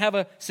 He doesn't have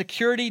a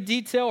security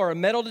detail or a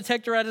metal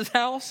detector at his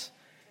house.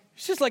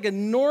 He's just like a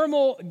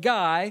normal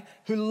guy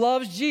who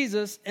loves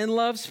Jesus and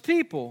loves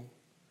people.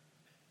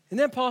 And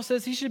then Paul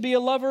says he should be a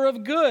lover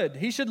of good.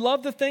 He should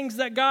love the things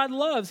that God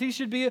loves. He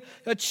should be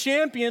a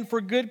champion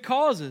for good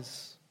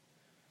causes.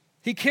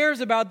 He cares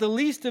about the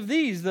least of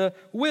these, the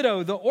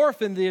widow, the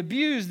orphan, the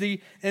abused,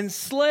 the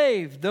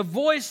enslaved, the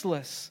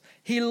voiceless.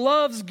 He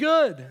loves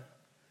good.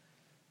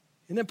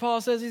 And then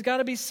Paul says he's got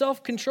to be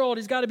self-controlled.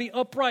 He's got to be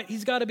upright.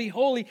 He's got to be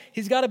holy.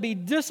 He's got to be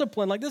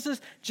disciplined. Like this is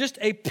just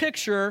a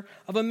picture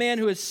of a man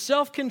who is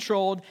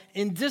self-controlled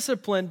and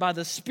disciplined by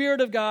the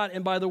Spirit of God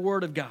and by the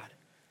Word of God.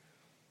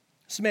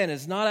 This man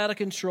is not out of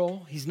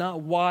control. He's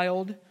not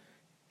wild.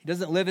 He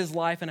doesn't live his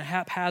life in a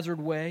haphazard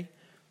way.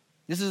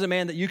 This is a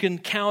man that you can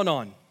count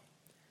on.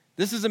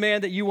 This is a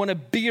man that you want to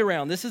be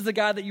around. This is the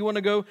guy that you want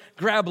to go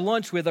grab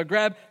lunch with or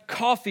grab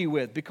coffee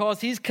with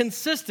because he's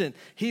consistent.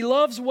 He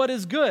loves what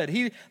is good.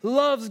 He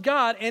loves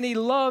God and he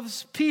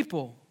loves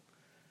people.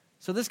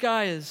 So this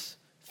guy is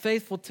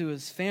faithful to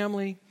his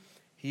family.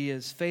 He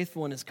is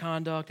faithful in his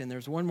conduct. And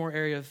there's one more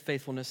area of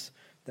faithfulness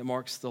that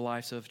marks the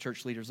lives of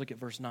church leaders. Look at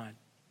verse 9.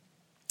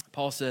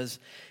 Paul says,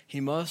 he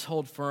must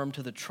hold firm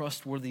to the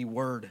trustworthy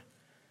word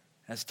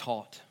as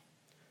taught,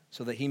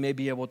 so that he may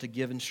be able to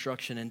give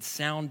instruction in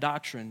sound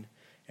doctrine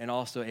and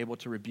also able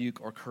to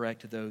rebuke or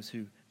correct those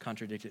who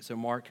contradict it. So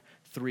Mark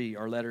 3,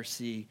 our letter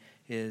C,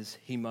 is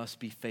he must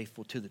be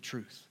faithful to the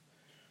truth.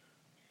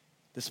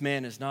 This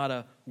man is not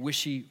a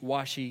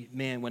wishy-washy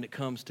man when it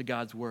comes to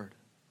God's word.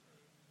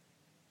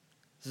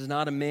 This is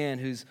not a man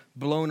who's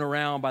blown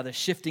around by the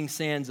shifting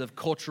sands of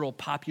cultural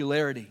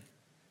popularity.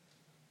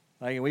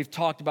 Like, we've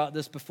talked about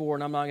this before,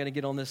 and I'm not going to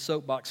get on this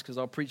soapbox because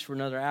I'll preach for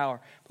another hour,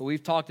 but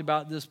we've talked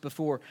about this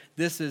before.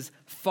 This is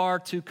far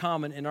too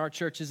common in our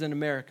churches in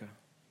America.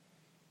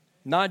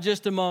 Not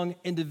just among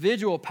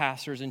individual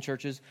pastors in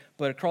churches,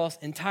 but across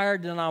entire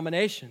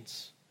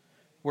denominations,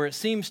 where it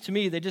seems to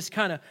me they just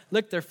kind of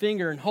lick their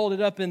finger and hold it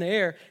up in the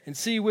air and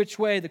see which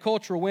way the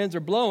cultural winds are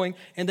blowing,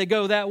 and they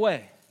go that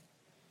way.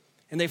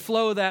 And they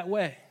flow that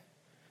way.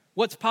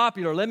 What's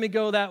popular? Let me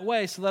go that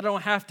way so that I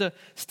don't have to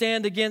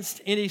stand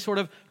against any sort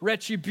of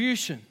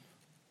retribution.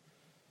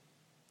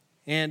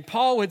 And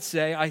Paul would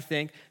say, I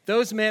think,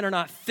 those men are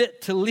not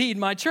fit to lead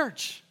my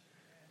church.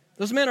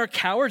 Those men are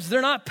cowards.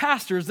 They're not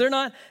pastors. They're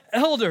not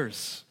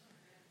elders.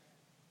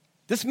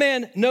 This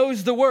man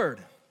knows the word.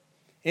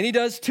 And he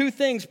does two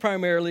things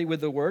primarily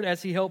with the word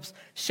as he helps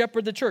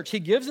shepherd the church. He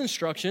gives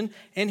instruction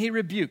and he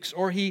rebukes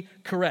or he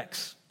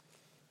corrects.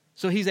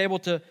 So he's able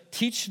to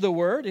teach the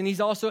word, and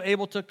he's also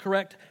able to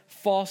correct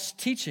false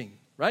teaching,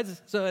 right?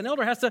 So an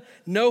elder has to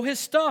know his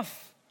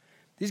stuff.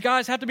 These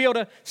guys have to be able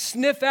to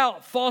sniff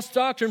out false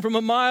doctrine from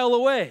a mile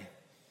away.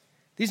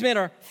 These men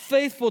are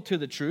faithful to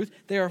the truth.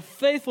 They are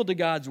faithful to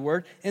God's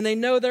word, and they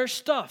know their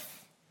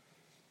stuff.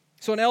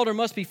 So an elder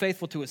must be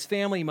faithful to his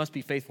family. He must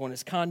be faithful in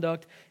his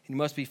conduct, and he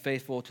must be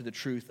faithful to the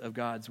truth of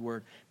God's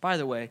word. By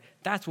the way,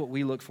 that's what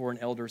we look for in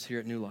elders here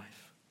at New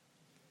Life.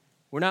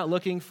 We're not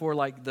looking for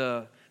like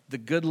the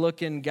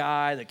good-looking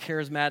guy, the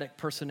charismatic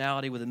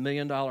personality with $1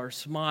 million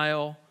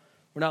smile.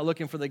 We're not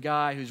looking for the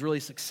guy who's really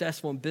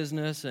successful in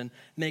business and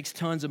makes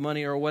tons of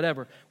money or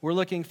whatever. We're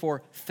looking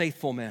for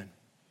faithful men.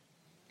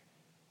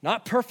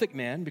 Not perfect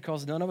men,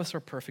 because none of us are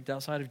perfect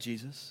outside of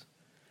Jesus,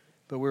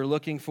 but we're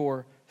looking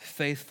for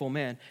faithful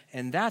men.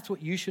 And that's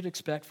what you should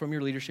expect from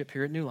your leadership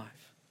here at New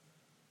Life.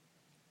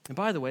 And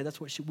by the way,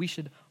 that's what we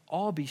should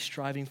all be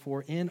striving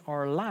for in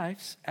our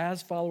lives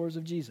as followers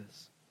of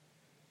Jesus.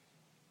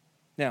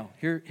 Now,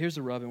 here's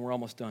the rub, and we're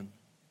almost done.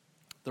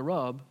 The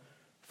rub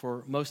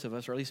for most of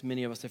us, or at least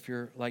many of us if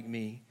you're like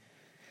me,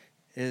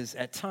 is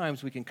at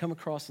times we can come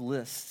across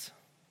lists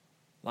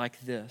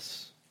like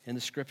this in the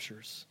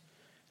scriptures.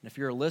 And if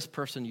you're a list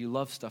person, you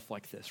love stuff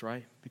like this,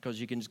 right? Because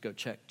you can just go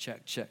check,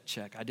 check, check,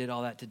 check. I did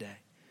all that today.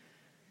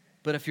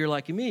 But if you're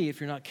like me,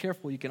 if you're not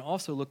careful, you can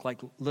also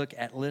look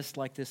at lists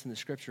like this in the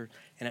scripture,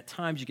 and at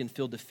times you can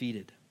feel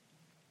defeated.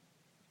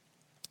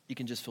 You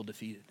can just feel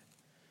defeated.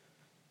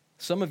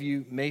 Some of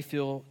you may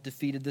feel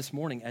defeated this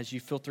morning as you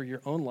filter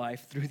your own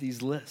life through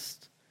these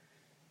lists.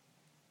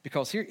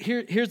 Because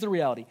here's the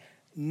reality.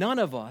 None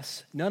of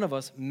us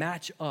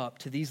match up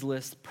to these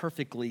lists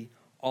perfectly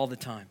all the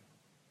time.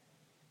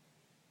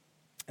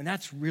 And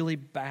that's really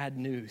bad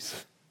news.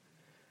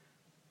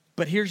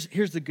 But here's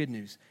the good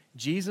news.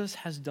 Jesus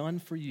has done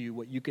for you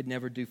what you could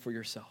never do for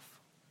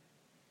yourself.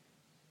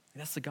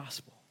 And that's the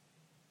gospel.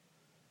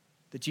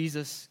 That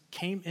Jesus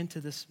came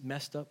into this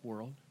messed up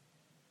world.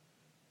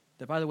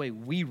 That, by the way,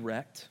 we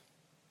wrecked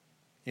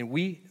and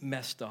we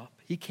messed up.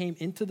 He came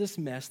into this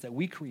mess that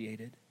we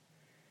created,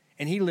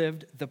 and he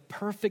lived the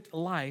perfect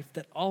life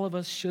that all of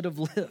us should have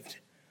lived.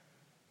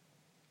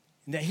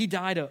 And that he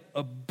died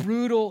a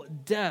brutal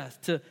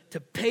death to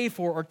pay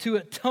for or to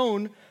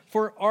atone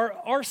for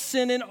our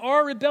sin and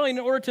our rebellion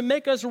in order to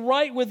make us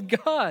right with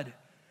God.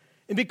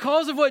 And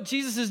because of what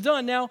Jesus has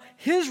done, now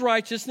his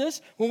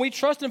righteousness, when we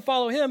trust and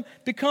follow him,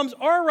 becomes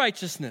our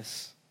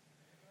righteousness.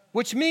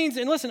 Which means,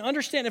 and listen,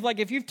 understand,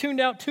 if you've tuned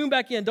out, tune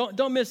back in,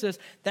 don't miss this.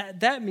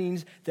 That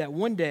means that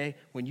one day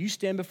when you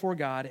stand before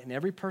God, and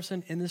every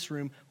person in this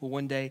room will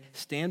one day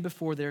stand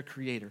before their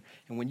Creator.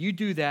 And when you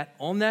do that,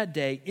 on that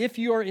day, if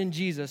you are in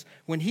Jesus,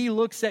 when he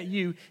looks at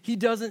you, he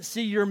doesn't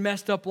see your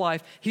messed up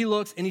life. He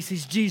looks and he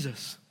sees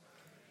Jesus.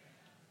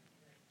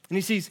 And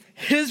he sees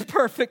his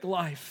perfect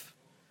life.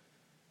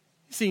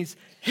 He sees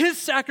his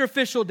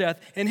sacrificial death,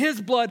 and his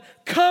blood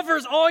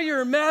covers all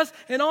your mess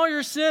and all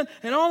your sin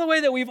and all the way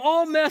that we've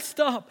all messed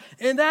up.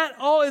 And that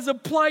all is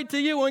applied to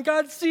you. When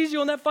God sees you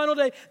on that final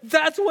day,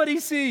 that's what he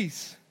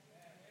sees.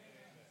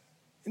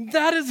 And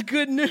that is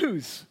good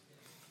news.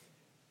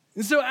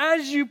 And so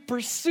as you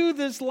pursue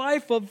this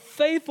life of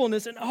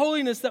faithfulness and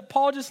holiness that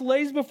Paul just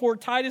lays before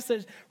Titus,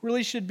 that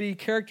really should be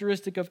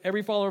characteristic of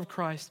every follower of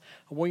Christ,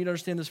 I want you to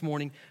understand this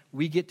morning,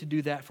 we get to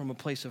do that from a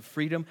place of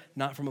freedom,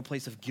 not from a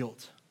place of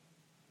guilt.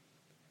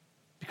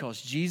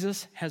 Because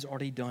Jesus has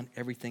already done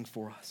everything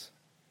for us.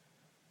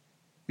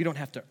 We don't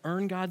have to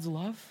earn God's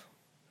love.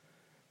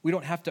 We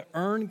don't have to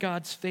earn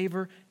God's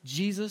favor.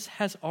 Jesus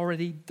has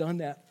already done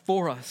that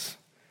for us.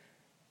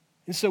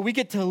 And so we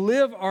get to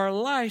live our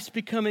lives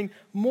becoming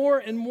more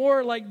and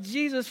more like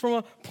Jesus from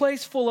a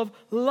place full of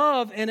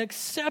love and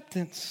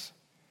acceptance.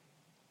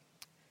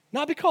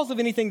 Not because of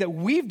anything that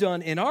we've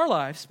done in our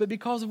lives, but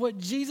because of what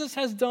Jesus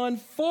has done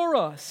for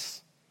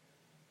us.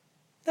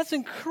 That's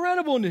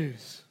incredible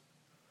news.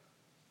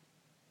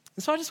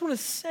 And so I just want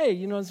to say,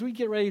 as we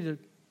get ready to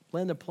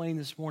land the plane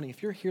this morning,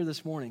 if you're here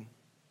this morning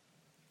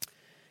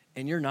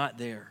and you're not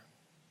there,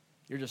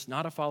 you're just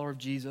not a follower of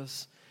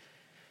Jesus,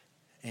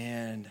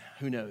 and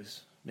who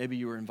knows, maybe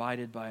you were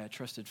invited by a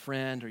trusted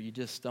friend, or you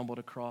just stumbled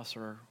across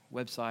our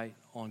website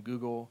on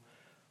Google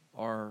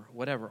or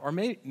whatever. Or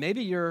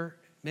maybe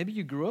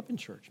you grew up in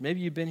church.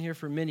 Maybe you've been here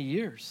for many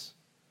years.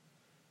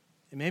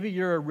 And maybe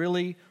you're a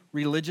really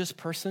religious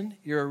person.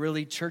 You're a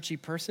really churchy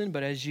person.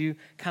 But as you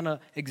kind of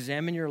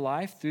examine your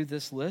life through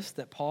this list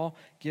that Paul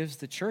gives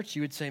the church,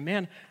 you would say,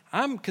 man,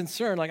 I'm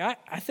concerned. Like,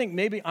 I think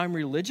maybe I'm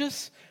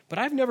religious, but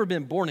I've never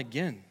been born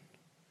again.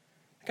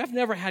 Like, I've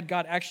never had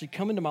God actually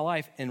come into my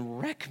life and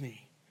wreck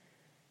me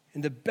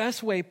in the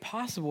best way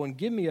possible and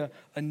give me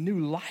a new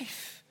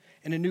life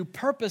and a new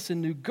purpose and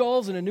new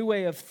goals and a new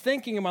way of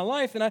thinking in my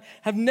life. And I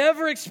have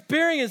never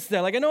experienced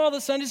that. Like, I know all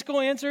the Sunday school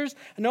answers,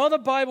 I know all the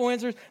Bible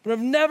answers, but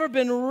I've never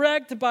been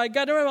wrecked by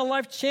God. I've never had my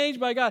life changed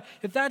by God.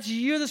 If that's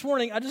you this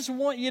morning, I just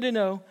want you to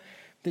know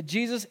that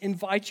Jesus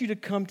invites you to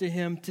come to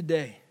him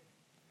today.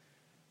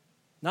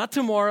 Not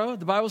tomorrow.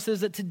 The Bible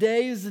says that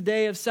today is the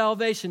day of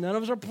salvation. None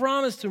of us are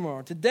promised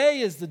tomorrow. Today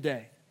is the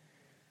day.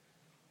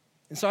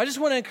 And so I just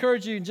want to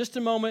encourage you in just a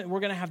moment.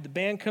 We're going to have the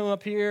band come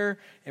up here,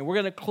 and we're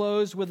going to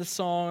close with a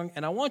song.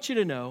 And I want you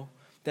to know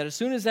that as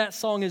soon as that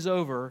song is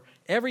over,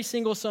 every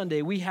single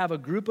Sunday, we have a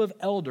group of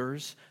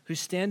elders who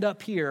stand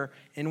up here,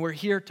 and we're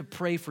here to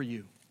pray for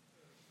you.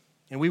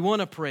 And we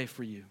want to pray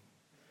for you.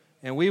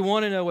 And we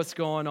want to know what's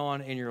going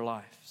on in your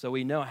life, so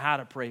we know how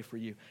to pray for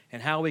you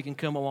and how we can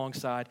come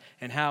alongside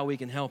and how we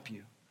can help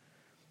you.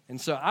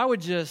 And so I would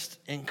just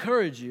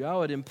encourage you, I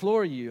would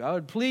implore you, I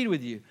would plead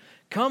with you,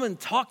 come and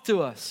talk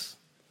to us.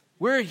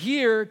 We're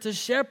here to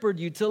shepherd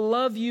you, to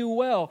love you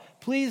well.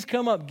 Please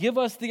come up. Give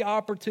us the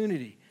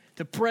opportunity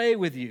to pray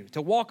with you,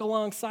 to walk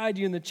alongside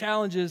you in the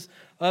challenges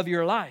of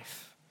your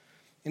life.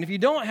 And if you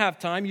don't have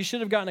time, you should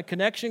have gotten a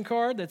connection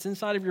card that's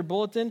inside of your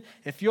bulletin.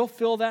 If you'll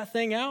fill that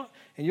thing out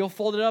and you'll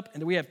fold it up,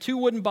 and we have 2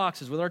 wooden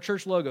boxes with our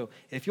church logo.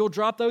 If you'll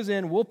drop those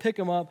in, we'll pick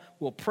them up.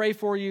 We'll pray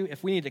for you.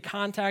 If we need to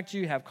contact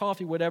you, have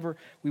coffee, whatever,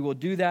 we will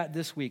do that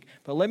this week.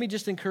 But let me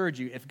just encourage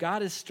you, if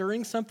God is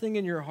stirring something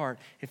in your heart,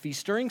 if he's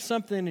stirring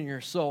something in your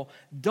soul,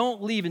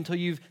 don't leave until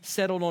you've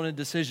settled on a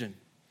decision.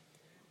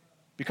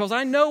 Because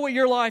I know what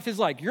your life is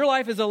like. Your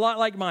life is a lot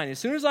like mine. As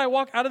soon as I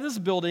walk out of this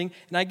building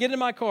and I get in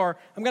my car,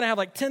 I'm going to have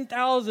like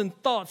 10,000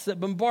 thoughts that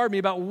bombard me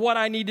about what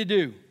I need to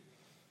do.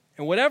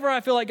 And whatever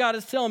I feel like God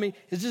is telling me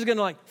is just going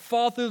to like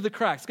fall through the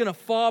cracks. It's going to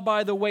fall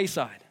by the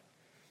wayside.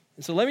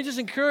 And so let me just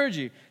encourage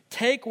you.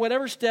 Take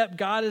whatever step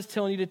God is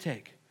telling you to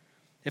take.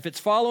 If it's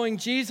following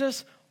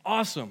Jesus,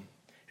 awesome.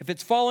 If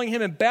it's following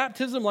him in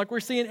baptism like we're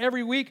seeing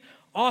every week,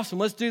 awesome,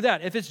 let's do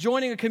that. If it's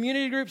joining a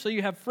community group so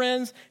you have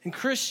friends and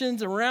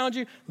Christians around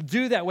you,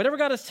 do that. Whatever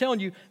God is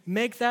telling you,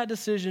 make that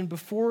decision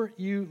before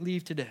you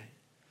leave today.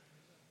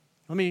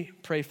 Let me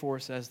pray for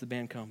us as the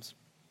band comes.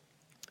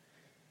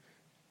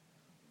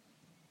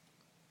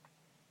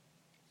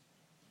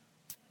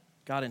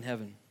 God in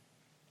heaven,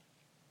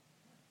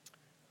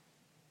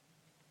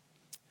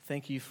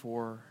 thank you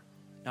for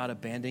not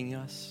abandoning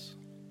us.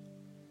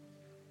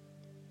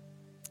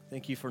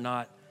 Thank you for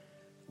not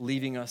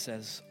leaving us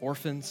as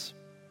orphans.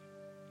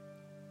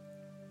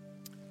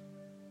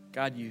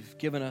 God, you've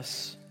given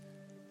us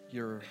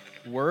your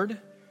word.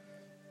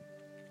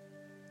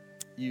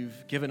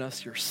 You've given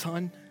us your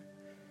Son.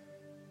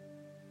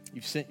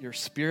 You've sent your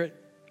Spirit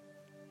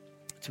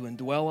to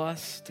indwell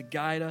us, to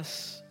guide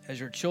us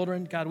as your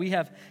children. God, we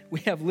have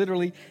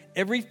literally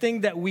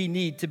everything that we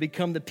need to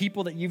become the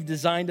people that you've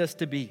designed us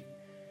to be.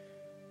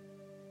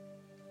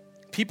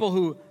 People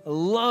who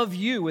love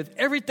you with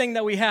everything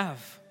that we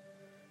have.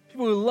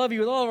 People who love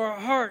you with all of our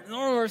heart and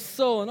all of our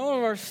soul and all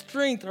of our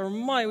strength, our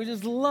might. We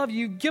just love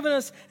you. You've given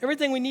us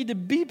everything we need to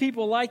be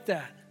people like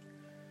that.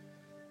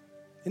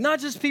 And not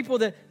just people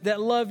that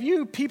love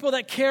you, people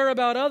that care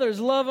about others,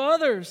 love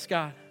others,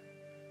 God.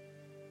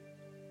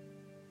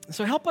 And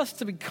so help us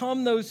to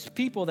become those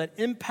people that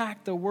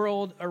impact the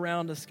world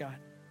around us, God.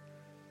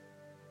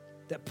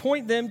 That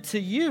point them to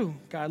you,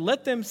 God.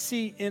 Let them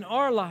see in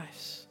our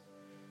lives.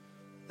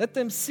 Let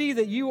them see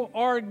that you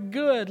are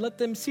good. Let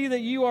them see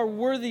that you are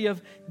worthy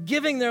of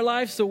giving their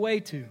lives away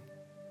to.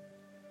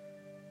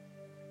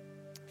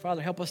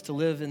 Father, help us to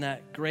live in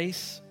that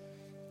grace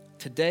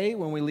today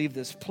when we leave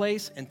this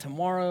place, and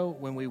tomorrow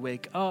when we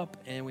wake up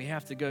and we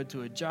have to go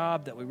to a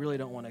job that we really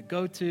don't want to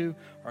go to,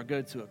 or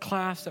go to a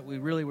class that we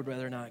really would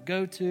rather not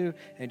go to,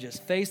 and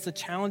just face the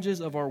challenges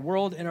of our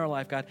world in our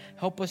life. God,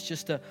 help us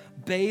just to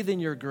bathe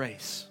in your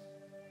grace.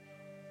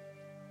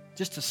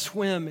 Just to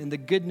swim in the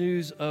good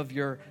news of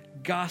your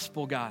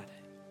gospel, God.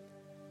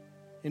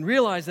 And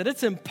realize that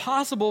it's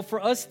impossible for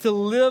us to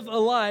live a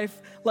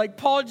life like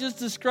Paul just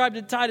described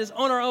to Titus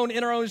on our own,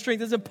 in our own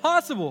strength. It's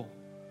impossible.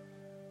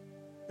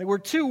 Like we're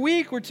too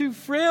weak, we're too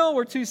frail,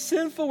 we're too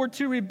sinful, we're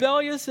too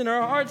rebellious in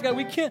our hearts. God,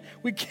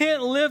 we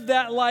can't live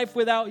that life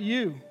without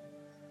you.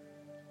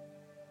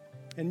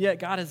 And yet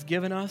God has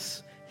given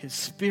us his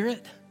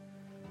Spirit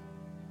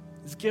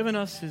He's given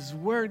us His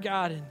word,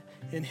 God, and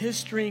in His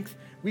strength,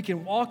 we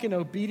can walk in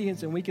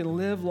obedience and we can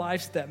live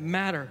lives that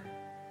matter.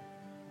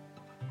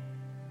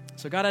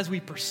 So God, as we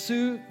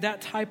pursue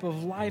that type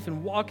of life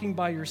and walking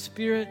by your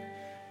Spirit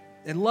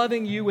and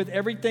loving you with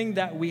everything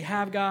that we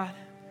have, God,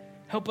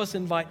 help us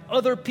invite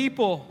other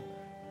people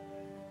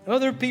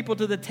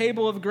to the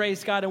table of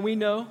grace, God, and we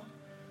know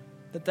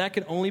that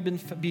can only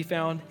be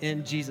found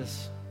in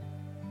Jesus.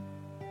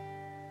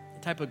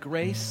 The type of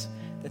grace,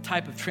 the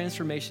type of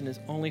transformation is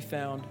only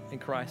found in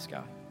Christ,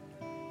 God.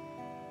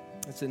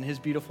 It's in His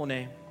beautiful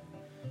name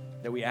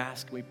that we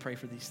ask, we pray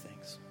for these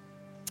things.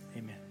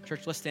 Amen.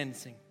 Church, let's stand and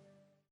sing.